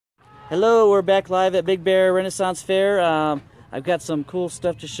Hello, we're back live at Big Bear Renaissance Fair. I've got some cool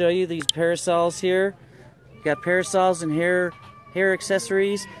stuff to show you. These parasols here. Got parasols and hair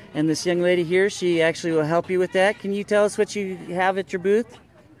accessories. And this young lady here, she actually will help you with that. Can you tell us what you have at your booth?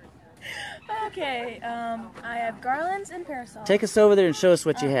 Okay, I have garlands and parasols. Take us over there and show us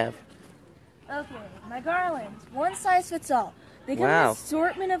what you have. Okay, my garlands, one size fits all. They come in an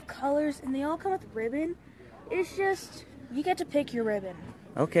assortment of colors and they all come with ribbon. It's just, you get to pick your ribbon.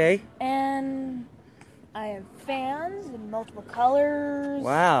 Okay. And I have fans in multiple colors,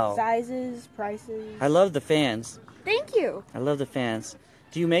 sizes, prices. I love the fans. Thank you. I love the fans.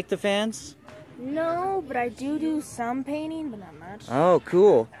 Do you make the fans? No, but I do some painting, but not much. Oh,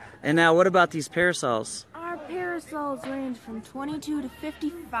 cool. And now what about these parasols? Our parasols range from 22 to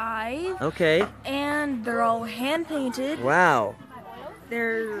 55. Okay. And they're all hand painted. Wow.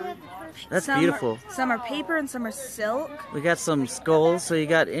 That's beautiful. Some are paper and some are silk. We got some skulls, so you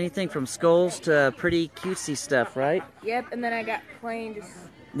got anything from skulls to pretty cutesy stuff, right? Yep, and then I got plain.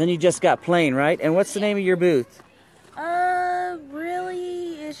 Then you just got plain, right? And what's the name of your booth?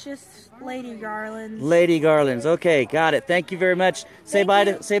 Really, it's just Lady Garlands. Lady Garlands. Okay, got it. Thank you very much. Say bye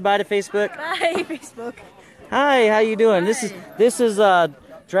to Facebook. Bye, Facebook. Hi, how you doing? Hi. This is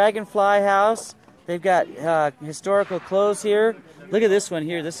Dragonfly House. They've got historical clothes here. Look at this one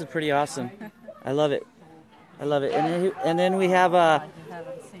here. This is pretty awesome. I love it. I love it. And then we have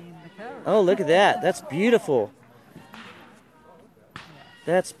oh, look at that. That's beautiful.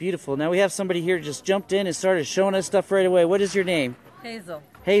 That's beautiful. Now we have somebody here just jumped in and started showing us stuff right away. What is your name? Hazel.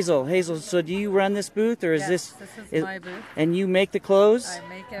 Hazel. So do you run this booth, or is this is my booth. And you make the clothes? I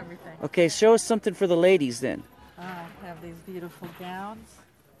make everything. Okay, show us something for the ladies then. I have these beautiful gowns.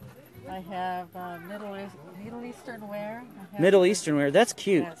 I have Middle Eastern wear. Middle Eastern wear. That's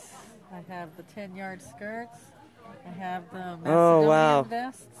cute. Yes. I have the 10-yard skirts. I have the Macedonian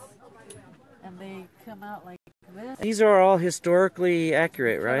vests. And they come out like this. These are all historically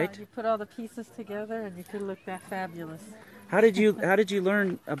accurate, right? You put all the pieces together and you could look that fabulous. How did you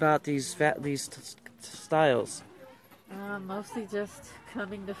learn about these styles? Mostly just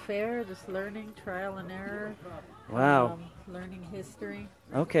coming to fair, just learning, trial and error. Wow. Learning history.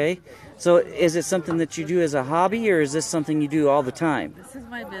 Okay. So is it something that you do as a hobby, or is this something you do all the time? This is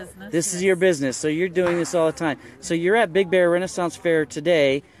my business. This is your business, so you're doing this all the time. So you're at Big Bear Renaissance Fair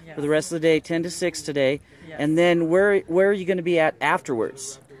today, for the rest of the day, 10 to 6 today. Yes. And then where are you going to be at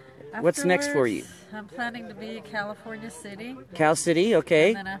afterwards? What's next for you? I'm planning to be California City. Cal City, okay.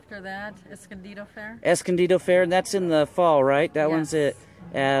 And then after that, Escondido Fair. Escondido Fair, and that's in the fall, right? That one's at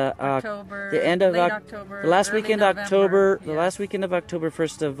October, the end of October, the last weekend of October, yes. The last weekend of October,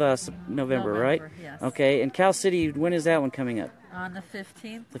 1st of November, right? Yes. Okay, and Cal City, when is that one coming up? On the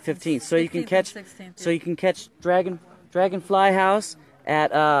 15th. The 15th. So you can catch 16th, so you can catch Dragonfly House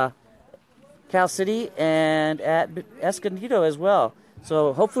at Cal City and at Escondido as well.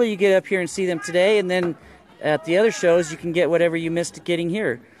 So hopefully you get up here and see them today, and then at the other shows you can get whatever you missed getting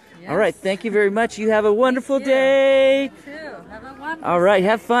here. Yes. All right, thank you very much. You have a wonderful day. You too. Have a wonderful All right,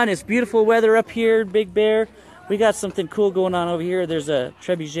 have fun. It's beautiful weather up here, Big Bear. We got something cool going on over here. There's a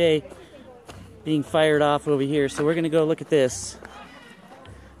trebuchet being fired off over here, so we're going to go look at this.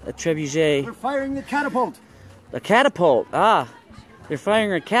 A trebuchet. We're firing the catapult. A catapult. Ah, they're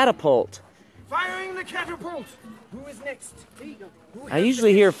firing a catapult. Firing the catapult. Who is next? I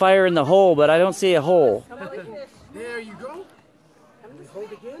usually hear fire in the hole, but I don't see a hole. There you go.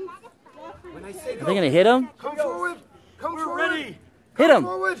 Hold again. When I say go, Are they going to hit him? Come forward. Come forward. Ready. Hit him.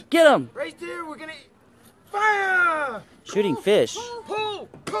 Forward. Get him. Right there. We're going to fire. Shooting fish. Pull.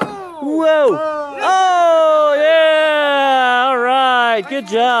 Pull. Whoa. Oh, yeah. All right. Good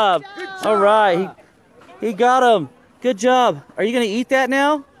job. All right. He got him. Good job. Are you going to eat that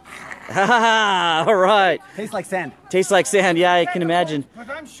now? All right. Tastes like sand. Tastes like sand. Yeah, I can imagine. But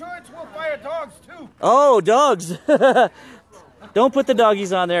I'm sure it will fire dogs too. Oh, dogs. Don't put the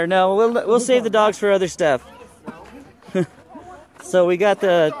doggies on there. No, we'll save the dogs for other stuff. So we got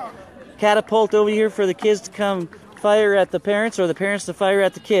the catapult over here for the kids to come fire at the parents, or the parents to fire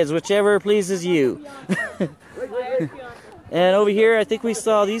at the kids, whichever pleases you. And over here, I think we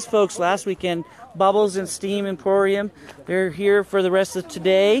saw these folks last weekend, Bubbles and Steam Emporium. They're here for the rest of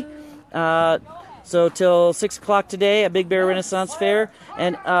today. So till 6 o'clock today at Big Bear Renaissance Fair.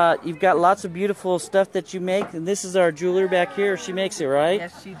 And you've got lots of beautiful stuff that you make. And this is our jeweler back here. She makes it, right?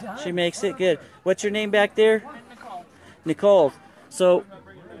 Yes, she does. She makes it. Good. What's your name back there? Nicole. Nicole. So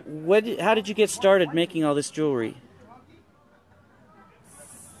how did you get started making all this jewelry?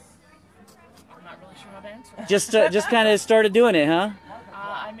 I'm not really sure how to answer. Just kind of started doing it, huh?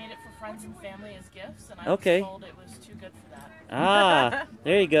 I made it for friends and family as gifts, and I Okay. was told it was too good for that. Ah,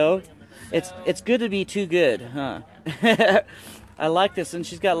 there you go. It's good to be too good, huh? I like this, and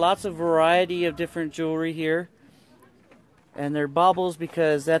she's got lots of variety of different jewelry here. And they're baubles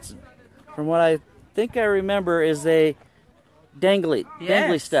because that's, from what I think I remember, is they dangly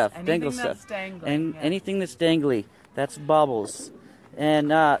stuff, dangle stuff, and anything that's dangly, that's baubles.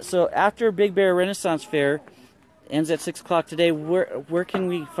 And so after Big Bear Renaissance Fair ends at 6 o'clock today, where can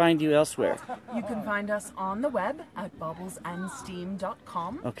we find you elsewhere? You can find us on the web at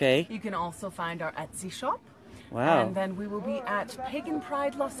baublesandssteam.com. Okay. You can also find our Etsy shop. Wow. And then we will be at Pagan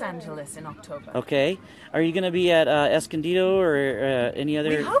Pride Los Angeles in October. Okay. Are you going to be at Escondido or any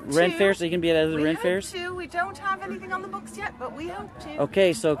other Ren fairs? Are you going to be at other Ren fairs? We hope to. We don't have anything on the books yet, but we hope to.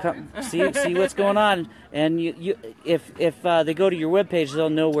 Okay, so come see what's going on, and if they go to your webpage, they'll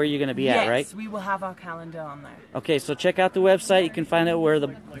know where you're going to be at, right? Yes, we will have our calendar on there. Okay, so check out the website. You can find out where the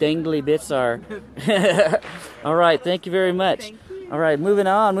dangly bits are. All right, thank you very much. Thank you. All right, moving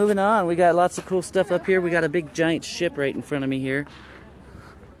on. We got lots of cool stuff up here. We got a big giant ship right in front of me here.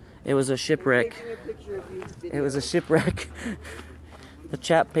 It was a shipwreck. The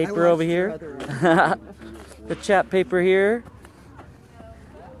chap paper over here. The chap paper here.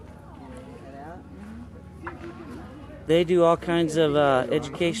 They do all kinds of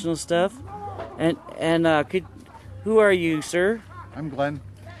educational stuff. And who are you, sir? I'm Glenn.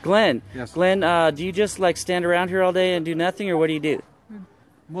 Glenn. Yes. Glenn, do you just like stand around here all day and do nothing, or what do you do?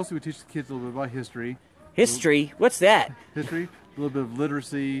 Mostly we teach the kids a little bit about history. History? What's that? History, a little bit of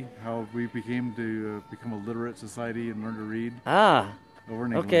literacy, how we became to become a literate society and learn to read. Ah. Over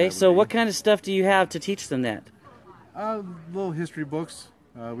in England, okay, so what kind of stuff do you have to teach them that? Little history books.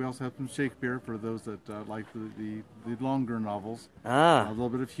 We also have some Shakespeare for those that like the longer novels. Ah. A little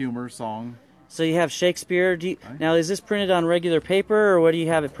bit of humor, song. So you have Shakespeare. Now, is this printed on regular paper, or what do you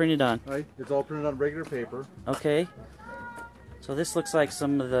have it printed on? It's all printed on regular paper. Okay. So this looks like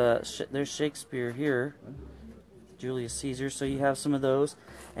some of there's Shakespeare here. Julius Caesar. So you have some of those.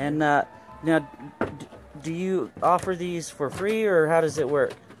 And now, do you offer these for free, or how does it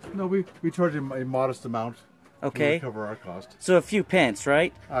work? No, we charge a modest amount. Okay. To cover our cost. So a few pence,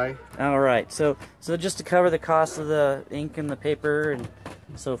 right? Aye. All right. So just to cover the cost of the ink and the paper and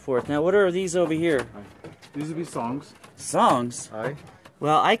so forth. Now, what are these over here? These would be songs. Songs? Aye.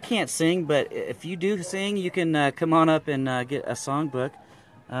 Well, I can't sing, but if you do sing, you can come on up and get a songbook.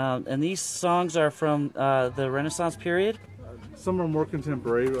 And these songs are from the Renaissance period? Some are more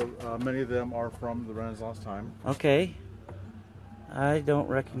contemporary. Many of them are from the Renaissance time. Okay. I don't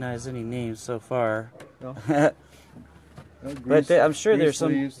recognize any names so far. No. But I'm sure there's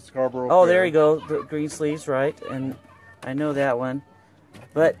sleeves, some. Scarborough Oh, Fair. there you go. The green sleeves, right? And I know that one.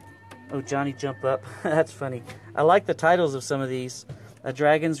 But, oh, Johnny Jump Up. That's funny. I like the titles of some of these. A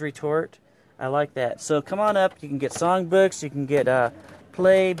Dragon's Retort. I like that. So come on up. You can get songbooks. You can get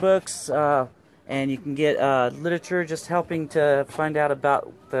play books. And you can get literature just helping to find out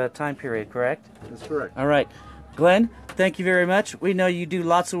about the time period, correct? That's correct. All right. Glenn, thank you very much. We know you do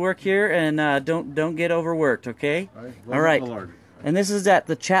lots of work here, and don't get overworked, okay? All right. The Lord. And this is at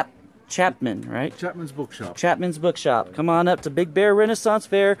the Chapman, right? Chapman's Bookshop. Chapman's Bookshop. Come on up to Big Bear Renaissance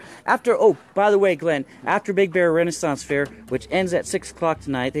Fair. Oh, by the way, Glenn, after Big Bear Renaissance Fair, which ends at 6 o'clock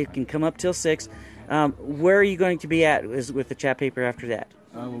tonight, they can come up till 6. Where are you going to be at with the chap paper after that?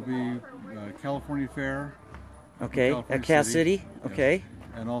 We'll be California Fair. Okay, at Cal City. Okay. Yes.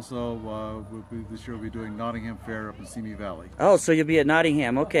 And also, this year we'll be doing Nottingham Fair up in Simi Valley. Oh, so you'll be at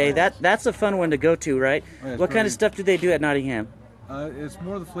Nottingham. Okay, that's a fun one to go to, right? Oh, yeah, what kind of stuff do they do at Nottingham? It's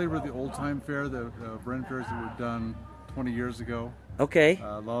more the flavor of the old-time fair, the Ren fairs that were done 20 years ago. Okay.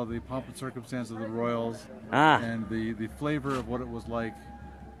 A lot of the pomp and circumstance of the royals. And the flavor of what it was like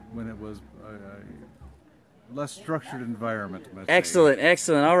when it was a less structured environment. Excellent,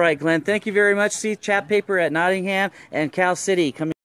 excellent. All right, Glenn, thank you very much. See chap paper at Nottingham and Cal City. Come